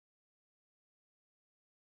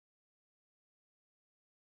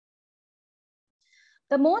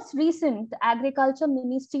The most recent agriculture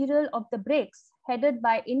ministerial of the BRICS, headed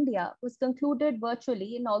by India, was concluded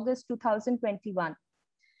virtually in August 2021.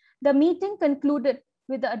 The meeting concluded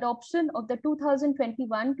with the adoption of the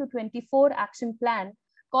 2021 to 24 action plan,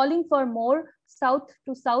 calling for more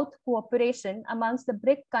South-to-South cooperation amongst the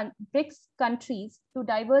BRICS countries to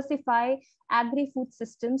diversify agri-food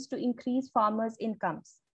systems to increase farmers'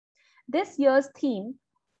 incomes. This year's theme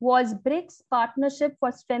was BRICS Partnership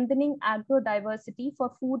for Strengthening Agro-Diversity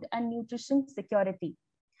for Food and Nutrition Security.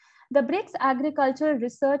 The BRICS Agricultural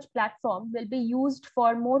Research Platform will be used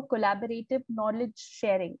for more collaborative knowledge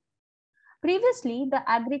sharing. Previously, the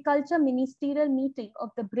Agriculture Ministerial Meeting of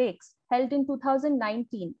the BRICS, held in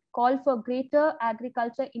 2019, called for greater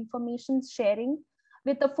agriculture information sharing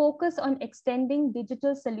with a focus on extending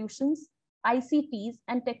digital solutions, ICTs,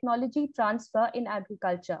 and technology transfer in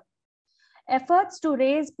agriculture. Efforts to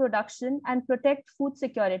raise production and protect food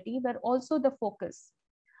security were also the focus.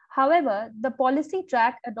 However, the policy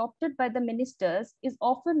track adopted by the ministers is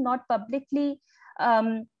often not publicly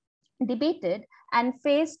debated and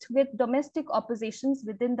faced with domestic oppositions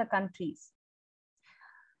within the countries.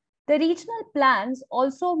 The regional plans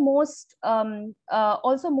also most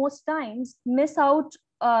times miss out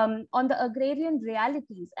on the agrarian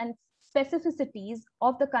realities and specificities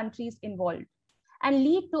of the countries involved and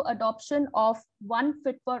lead to adoption of one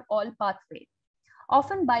fit for all pathway,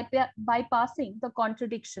 often bypassing the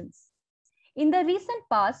contradictions. In the recent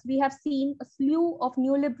past, we have seen a slew of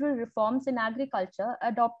neoliberal reforms in agriculture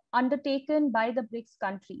undertaken by the BRICS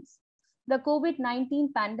countries. The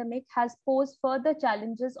COVID-19 pandemic has posed further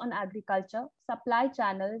challenges on agriculture, supply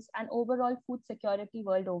channels, and overall food security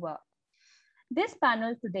world over. This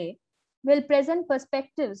panel today will present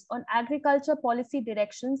perspectives on agriculture policy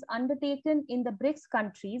directions undertaken in the BRICS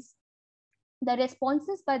countries, the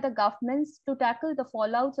responses by the governments to tackle the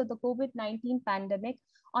fallouts of the COVID-19 pandemic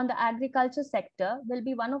on the agriculture sector will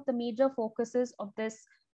be one of the major focuses of this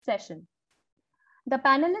session. The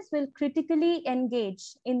panelists will critically engage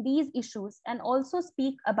in these issues and also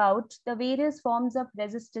speak about the various forms of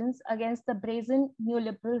resistance against the brazen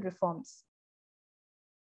neoliberal reforms.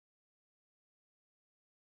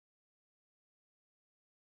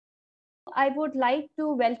 I would like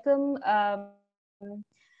to welcome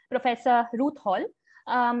Professor Ruth Hall.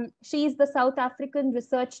 She is the South African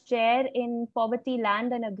Research Chair in Poverty,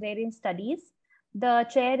 Land and Agrarian Studies. The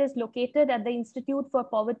chair is located at the Institute for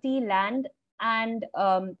Poverty, Land and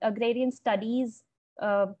Agrarian Studies,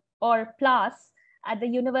 or PLAAS, at the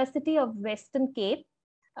University of Western Cape.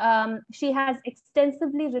 She has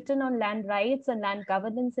extensively written on land rights and land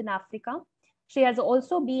governance in Africa. She has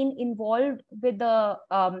also been involved with the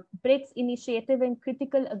BRICS initiative in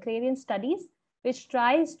critical agrarian studies, which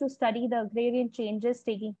tries to study the agrarian changes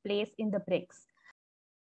taking place in the BRICS.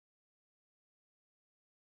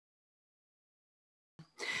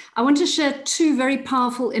 I want to share two very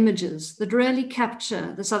powerful images that really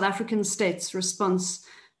capture the South African state's response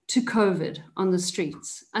to COVID on the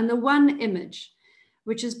streets. And the one image,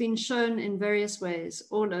 which has been shown in various ways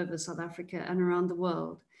all over South Africa and around the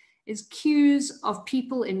world, is queues of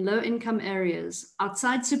people in low-income areas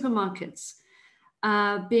outside supermarkets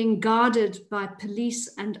being guarded by police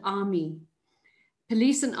and army.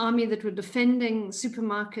 Police and army that were defending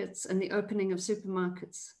supermarkets and the opening of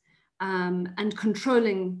supermarkets and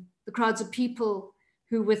controlling the crowds of people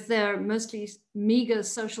who, with their mostly meager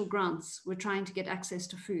social grants, were trying to get access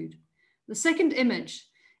to food. The second image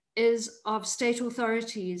is of state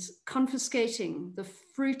authorities confiscating the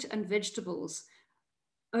fruit and vegetables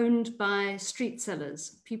owned by street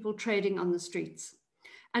sellers, people trading on the streets.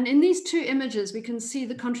 And in these two images, we can see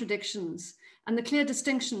the contradictions and the clear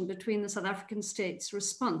distinction between the South African state's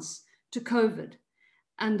response to COVID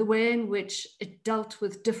and the way in which it dealt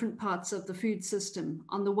with different parts of the food system.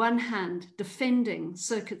 On the one hand, defending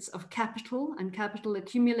circuits of capital and capital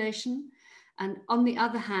accumulation, and on the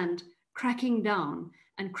other hand, cracking down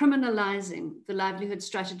and criminalizing the livelihood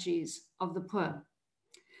strategies of the poor.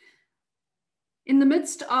 In the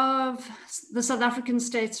midst of the South African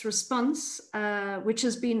state's response, which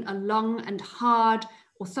has been a long and hard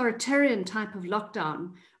authoritarian type of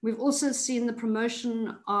lockdown, we've also seen the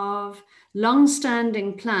promotion of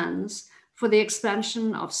long-standing plans for the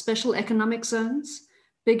expansion of special economic zones,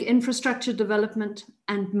 big infrastructure development,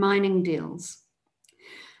 and mining deals.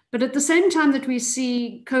 But at the same time that we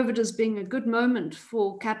see COVID as being a good moment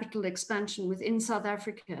for capital expansion within South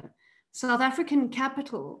Africa, South African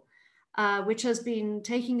capital, which has been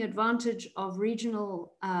taking advantage of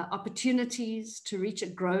regional opportunities to reach a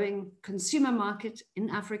growing consumer market in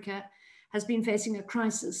Africa, has been facing a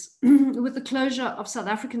crisis with the closure of South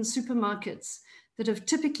African supermarkets that have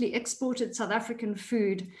typically exported South African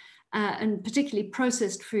food and particularly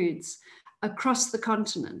processed foods across the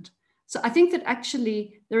continent. So I think that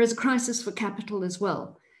actually there is a crisis for capital as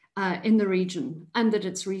well in the region, and that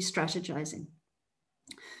it's re-strategizing.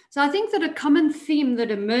 So I think that a common theme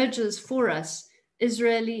that emerges for us is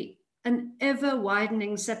really an ever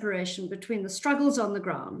widening separation between the struggles on the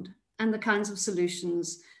ground and the kinds of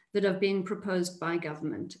solutions that are being proposed by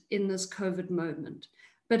government in this COVID moment.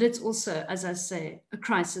 But it's also, as I say, a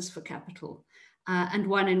crisis for capital, and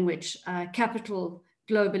one in which capital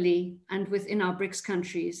globally and within our BRICS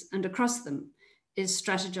countries and across them is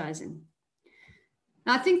strategizing.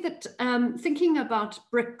 Now, I think that thinking about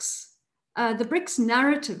BRICS, the BRICS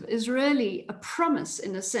narrative is really a promise,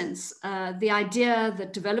 in a sense, the idea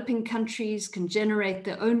that developing countries can generate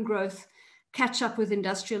their own growth, catch up with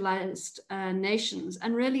industrialized nations,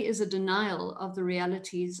 and really is a denial of the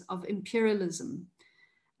realities of imperialism.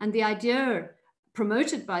 And the idea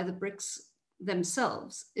promoted by the BRICS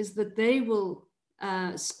themselves is that they will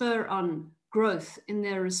spur on growth in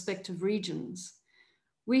their respective regions.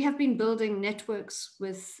 We have been building networks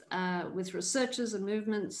with researchers and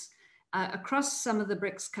movements across some of the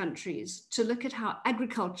BRICS countries to look at how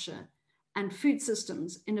agriculture and food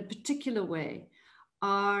systems in a particular way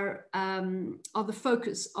are the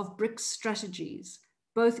focus of BRICS strategies,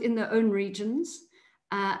 both in their own regions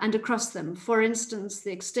and across them. For instance,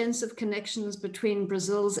 the extensive connections between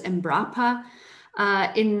Brazil's Embrapa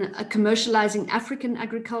in commercializing African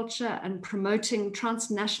agriculture and promoting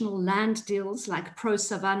transnational land deals like Pro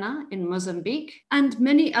Savannah in Mozambique, and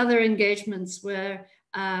many other engagements where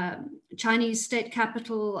Chinese state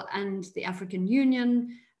capital and the African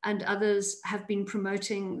Union and others have been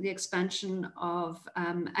promoting the expansion of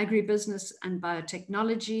agribusiness and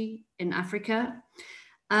biotechnology in Africa.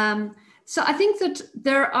 So I think that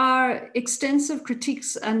there are extensive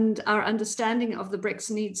critiques, and our understanding of the BRICS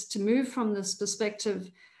needs to move from this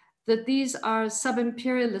perspective that these are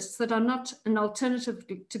sub-imperialists that are not an alternative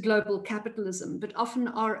to global capitalism, but often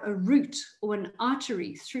are a route or an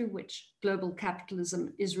artery through which global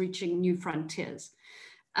capitalism is reaching new frontiers.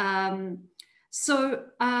 So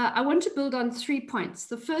I want to build on 3 points.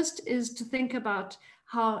 The first is to think about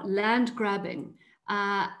how land grabbing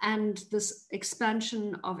and this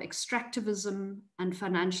expansion of extractivism and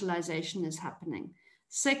financialization is happening.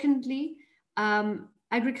 Secondly,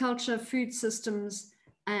 agriculture, food systems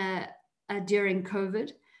during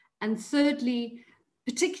COVID. And thirdly,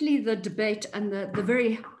 particularly the debate and the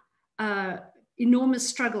very enormous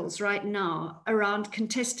struggles right now around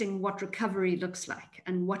contesting what recovery looks like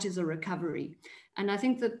and what is a recovery. And I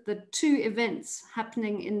think that the two events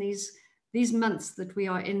happening in these months that we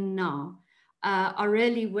are in now are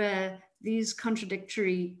really where these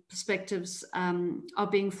contradictory perspectives are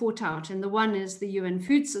being fought out. And the one is the UN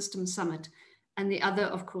Food Systems Summit, and the other,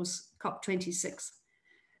 of course, COP26.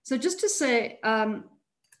 So just to say, South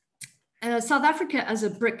Africa as a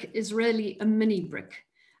BRIC is really a mini BRIC,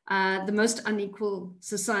 the most unequal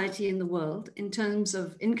society in the world in terms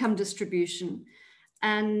of income distribution,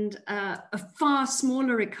 and a far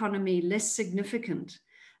smaller economy, less significant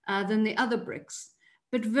than the other BRICS,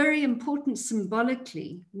 but very important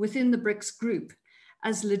symbolically within the BRICS group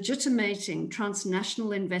as legitimating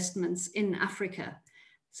transnational investments in Africa.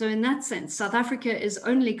 So in that sense, South Africa is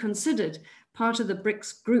only considered part of the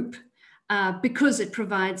BRICS group because it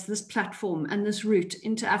provides this platform and this route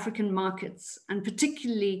into African markets, and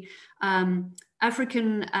particularly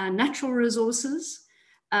African natural resources,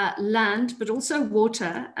 land, but also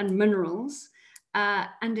water and minerals,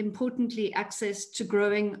 and importantly, access to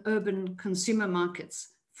growing urban consumer markets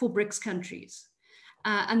for BRICS countries.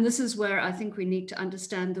 And this is where I think we need to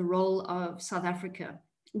understand the role of South Africa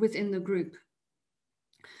within the group.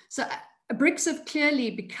 So BRICS have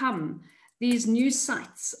clearly become these new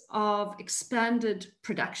sites of expanded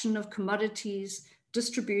production of commodities,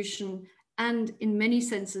 distribution, and in many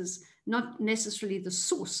senses, not necessarily the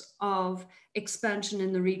source of expansion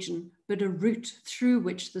in the region, but a route through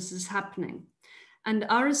which this is happening. And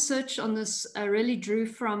our research on this really drew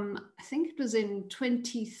from, I think it was in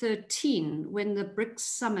 2013, when the BRICS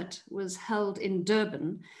summit was held in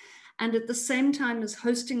Durban. And at the same time as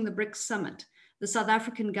hosting the BRICS summit, the South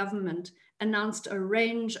African government announced a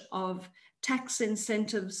range of tax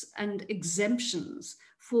incentives and exemptions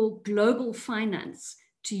for global finance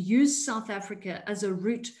to use South Africa as a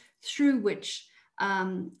route through which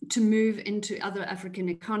to move into other African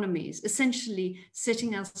economies, essentially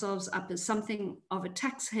setting ourselves up as something of a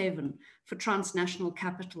tax haven for transnational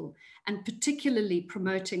capital, and particularly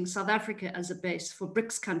promoting South Africa as a base for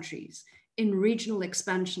BRICS countries in regional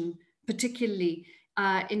expansion, particularly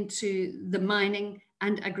into the mining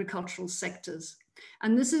and agricultural sectors.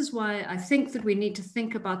 And this is why I think that we need to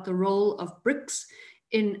think about the role of BRICS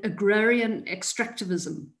in agrarian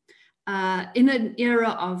extractivism, in an era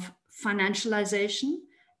of financialization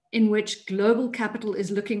in which global capital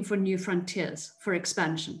is looking for new frontiers for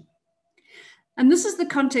expansion. And this is the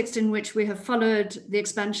context in which we have followed the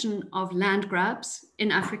expansion of land grabs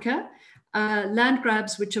in Africa, land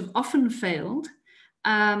grabs which have often failed,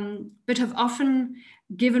 but have often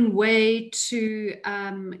given way to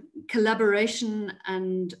collaboration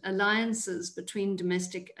and alliances between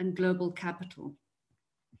domestic and global capital.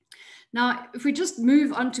 Now, if we just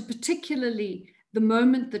move on to particularly the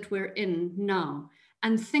moment that we're in now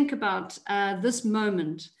and think about this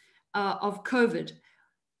moment of COVID,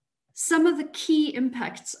 some of the key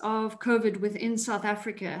impacts of COVID within South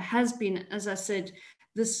Africa has been, as I said,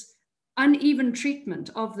 this uneven treatment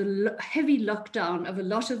of the heavy lockdown of a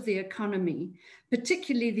lot of the economy,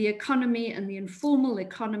 particularly the economy and the informal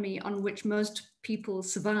economy on which most people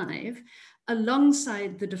survive,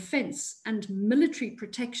 alongside the defense and military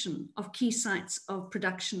protection of key sites of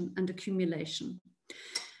production and accumulation.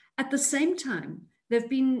 At the same time, there have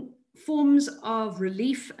been forms of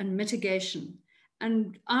relief and mitigation,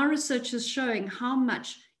 and our research is showing how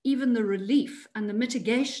much even the relief and the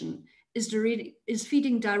mitigation is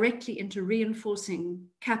feeding directly into reinforcing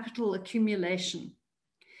capital accumulation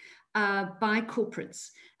by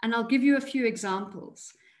corporates. And I'll give you a few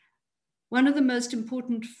examples. One of the most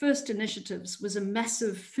important first initiatives was a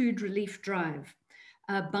massive food relief drive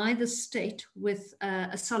by the state with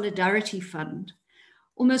a solidarity fund.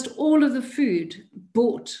 Almost all of the food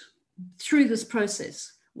bought through this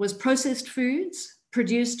process was processed foods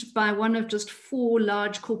produced by one of just 4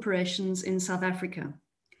 large corporations in South Africa.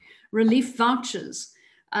 Relief vouchers,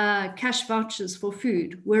 cash vouchers for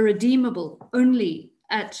food, were redeemable only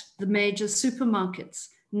at the major supermarkets,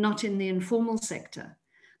 not in the informal sector.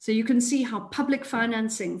 So you can see how public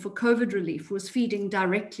financing for COVID relief was feeding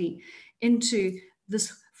directly into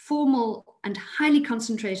this formal and highly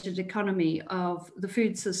concentrated economy of the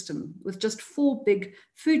food system, with just 4 big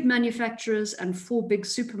food manufacturers and 4 big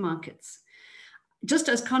supermarkets. Just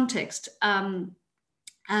as context, South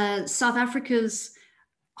Africa's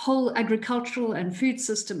whole agricultural and food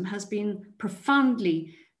system has been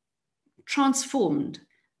profoundly transformed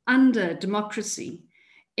under democracy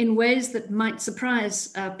in ways that might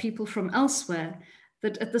surprise people from elsewhere,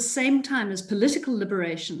 that at the same time as political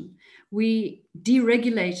liberation, we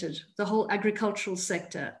deregulated the whole agricultural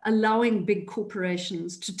sector, allowing big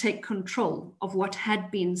corporations to take control of what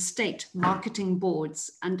had been state marketing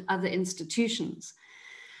boards and other institutions.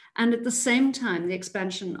 And at the same time, the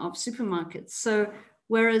expansion of supermarkets. So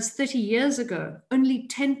whereas 30 years ago, only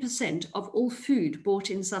 10% of all food bought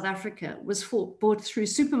in South Africa was bought through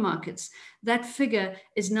supermarkets, that figure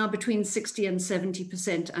is now between 60 and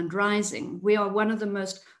 70% and rising. We are one of the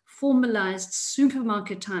most formalized,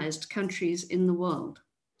 supermarketized countries in the world.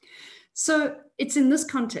 So it's in this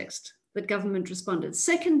context that government responded.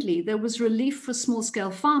 Secondly, there was relief for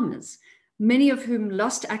small-scale farmers, many of whom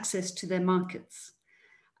lost access to their markets.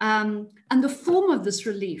 And the form of this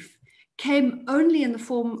relief came only in the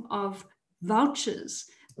form of vouchers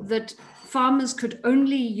that farmers could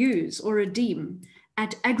only use or redeem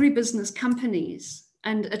at agribusiness companies,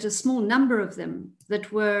 and at a small number of them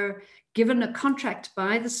that were given a contract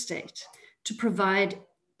by the state to provide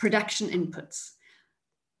production inputs.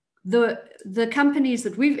 The companies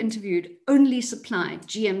that we've interviewed only supply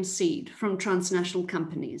GM seed from transnational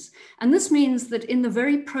companies. And this means that in the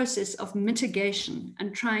very process of mitigation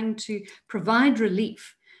and trying to provide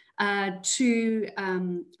relief to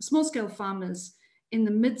small-scale farmers in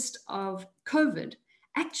the midst of COVID,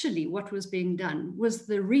 actually what was being done was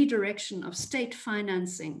the redirection of state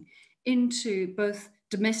financing into both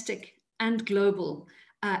domestic and global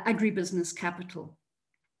agribusiness capital.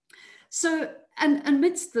 So, and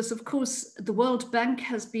amidst this, of course, the World Bank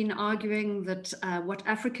has been arguing that what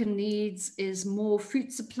Africa needs is more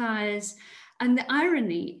food supplies. And the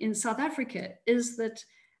irony in South Africa is that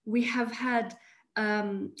we have had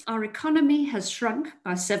our economy has shrunk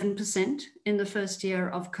by 7% in the first year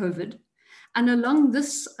of COVID. And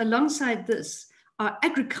alongside this, our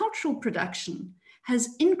agricultural production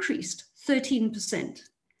has increased 13%.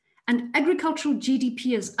 And agricultural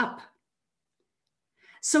GDP is up.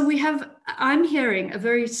 So I'm hearing a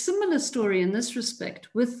very similar story in this respect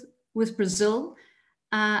with Brazil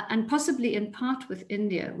and possibly in part with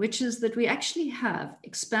India, which is that we actually have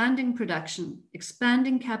expanding production,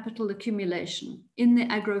 expanding capital accumulation in the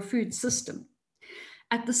agro-food system.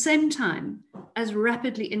 At the same time as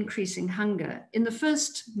rapidly increasing hunger. In the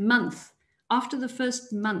first month, after the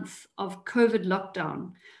first month of COVID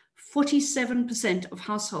lockdown, 47% of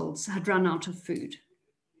households had run out of food.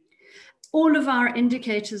 All of our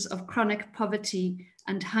indicators of chronic poverty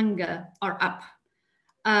and hunger are up.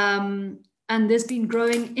 And there's been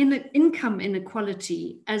growing income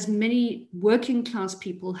inequality as many working class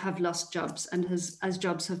people have lost jobs and as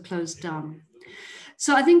jobs have closed down.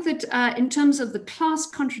 So I think that in terms of the class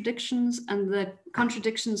contradictions and the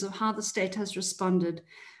contradictions of how the state has responded,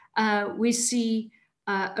 we see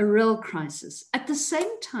a real crisis. At the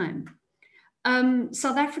same time,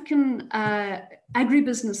 South African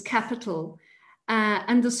agribusiness capital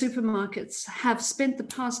and the supermarkets have spent the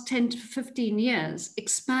past 10 to 15 years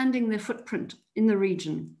expanding their footprint in the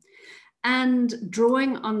region and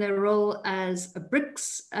drawing on their role as a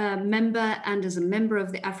BRICS member and as a member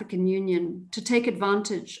of the African Union to take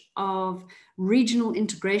advantage of regional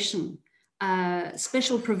integration,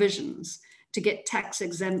 special provisions to get tax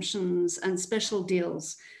exemptions and special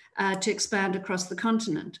deals to expand across the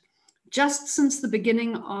continent. Just since the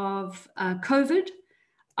beginning of COVID,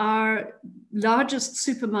 our largest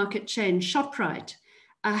supermarket chain, ShopRite,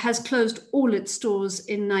 has closed all its stores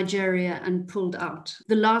in Nigeria and pulled out.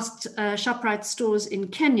 The last ShopRite stores in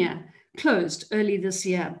Kenya closed early this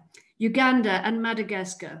year. Uganda and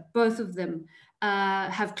Madagascar, both of them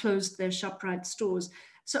have closed their ShopRite stores.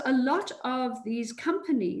 So a lot of these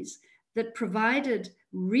companies that provided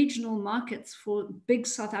regional markets for big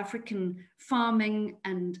South African farming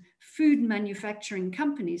and food manufacturing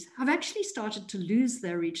companies have actually started to lose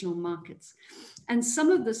their regional markets. And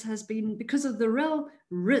some of this has been because of the real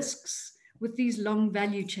risks with these long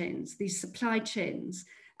value chains, these supply chains.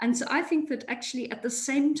 And so I think that actually at the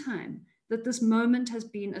same time that this moment has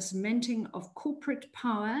been a cementing of corporate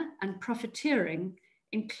power and profiteering,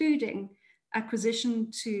 including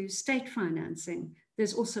acquisition to state financing,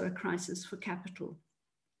 there's also a crisis for capital.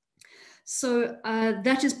 So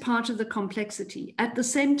that is part of the complexity. At the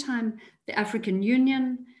same time, the African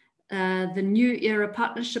Union, the New Era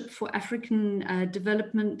Partnership for African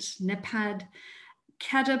Development, NEPAD,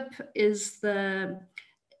 CADP is the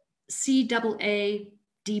CAADP,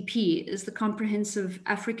 is the Comprehensive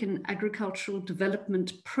African Agricultural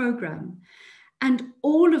Development Program. And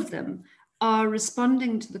all of them are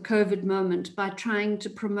responding to the COVID moment by trying to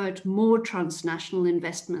promote more transnational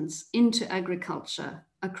investments into agriculture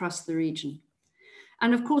across the region.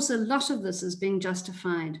 And of course, a lot of this is being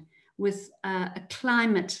justified with a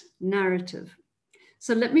climate narrative.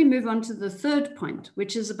 So let me move on to the third point,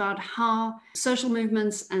 which is about how social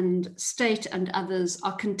movements and state and others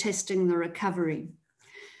are contesting the recovery.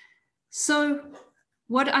 So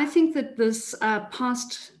what I think that this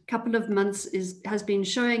past couple of months has been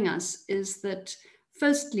showing us is that,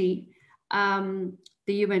 firstly, the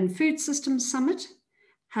UN Food Systems Summit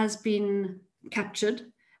has been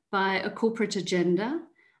captured by a corporate agenda.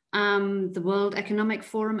 The World Economic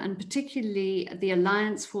Forum, and particularly the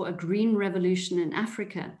Alliance for a Green Revolution in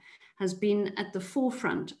Africa, has been at the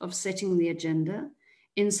forefront of setting the agenda.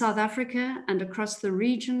 In South Africa and across the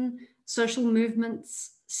region, social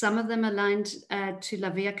movements, some of them aligned to La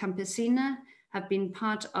Via Campesina, have been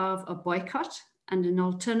part of a boycott and an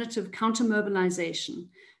alternative counter-mobilization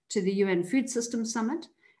to the UN Food Systems Summit.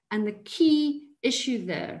 And the key issue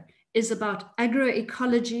there is about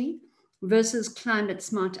agroecology versus climate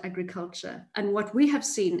smart agriculture. And what we have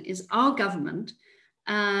seen is our government,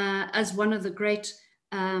 as one of the great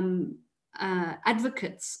advocates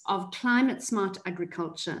of climate smart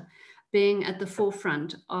agriculture, being at the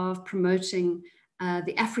forefront of promoting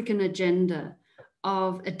the African agenda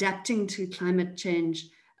of adapting to climate change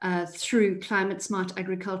through climate smart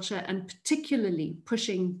agriculture, and particularly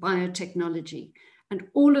pushing biotechnology. And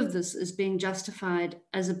all of this is being justified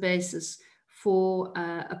as a basis for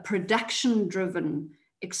a production-driven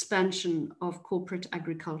expansion of corporate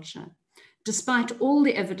agriculture, despite all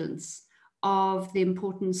the evidence of the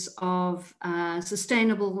importance of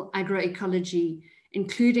sustainable agroecology,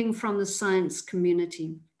 including from the science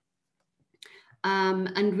community.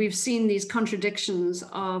 And we've seen these contradictions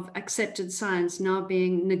of accepted science now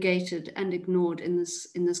being negated and ignored in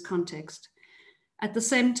this context. At the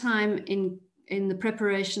same time, in the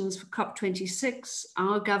preparations for COP26,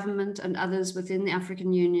 our government and others within the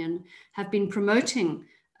African Union have been promoting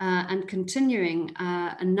and continuing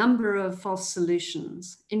a number of false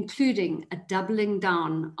solutions, including a doubling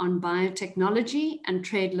down on biotechnology and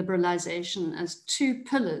trade liberalization as two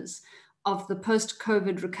pillars of the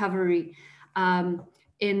post-COVID recovery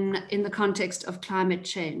in the context of climate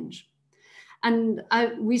change. And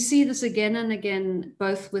we see this again and again,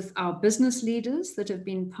 both with our business leaders that have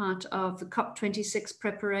been part of the COP26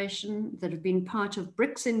 preparation, that have been part of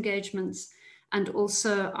BRICS engagements, and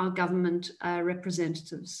also our government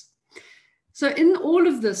representatives. So in all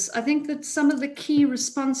of this, I think that some of the key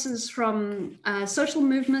responses from social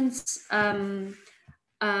movements,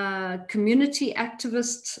 community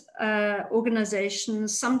activist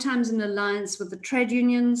organizations, sometimes in alliance with the trade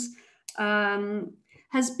unions,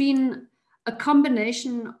 has been a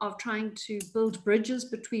combination of trying to build bridges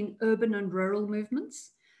between urban and rural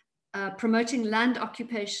movements, promoting land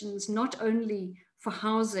occupations, not only for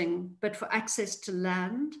housing, but for access to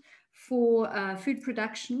land, for food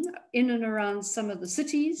production in and around some of the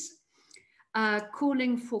cities,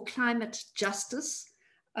 calling for climate justice,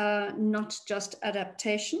 not just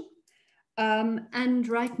adaptation. And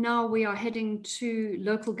right now we are heading to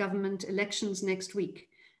local government elections next week.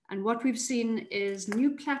 And what we've seen is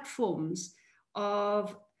new platforms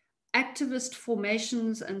of activist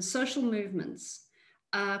formations and social movements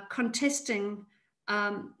contesting,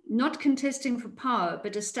 not contesting for power,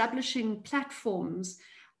 but establishing platforms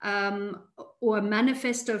or a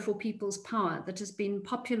manifesto for people's power that has been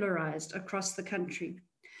popularized across the country.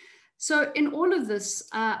 So in all of this,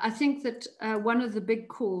 I think that one of the big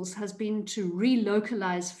calls has been to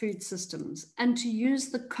relocalize food systems and to use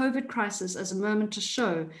the COVID crisis as a moment to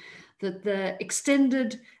show that the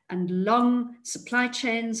extended and long supply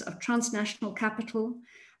chains of transnational capital,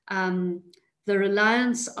 the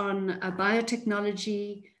reliance on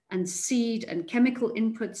biotechnology and seed and chemical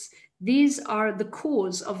inputs, these are the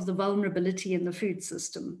cause of the vulnerability in the food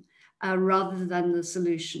system rather than the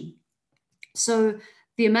solution. So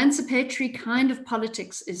the emancipatory kind of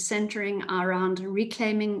politics is centering around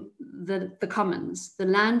reclaiming the commons, the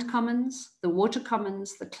land commons, the water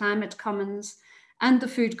commons, the climate commons, and the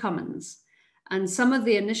food commons. And some of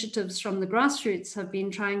the initiatives from the grassroots have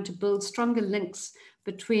been trying to build stronger links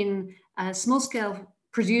between small-scale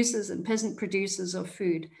producers and peasant producers of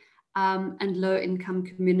food and low-income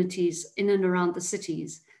communities in and around the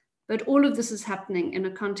cities. But all of this is happening in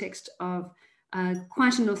a context of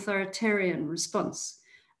quite an authoritarian response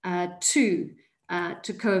to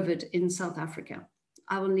COVID in South Africa.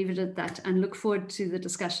 I will leave it at that and look forward to the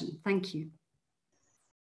discussion. Thank you.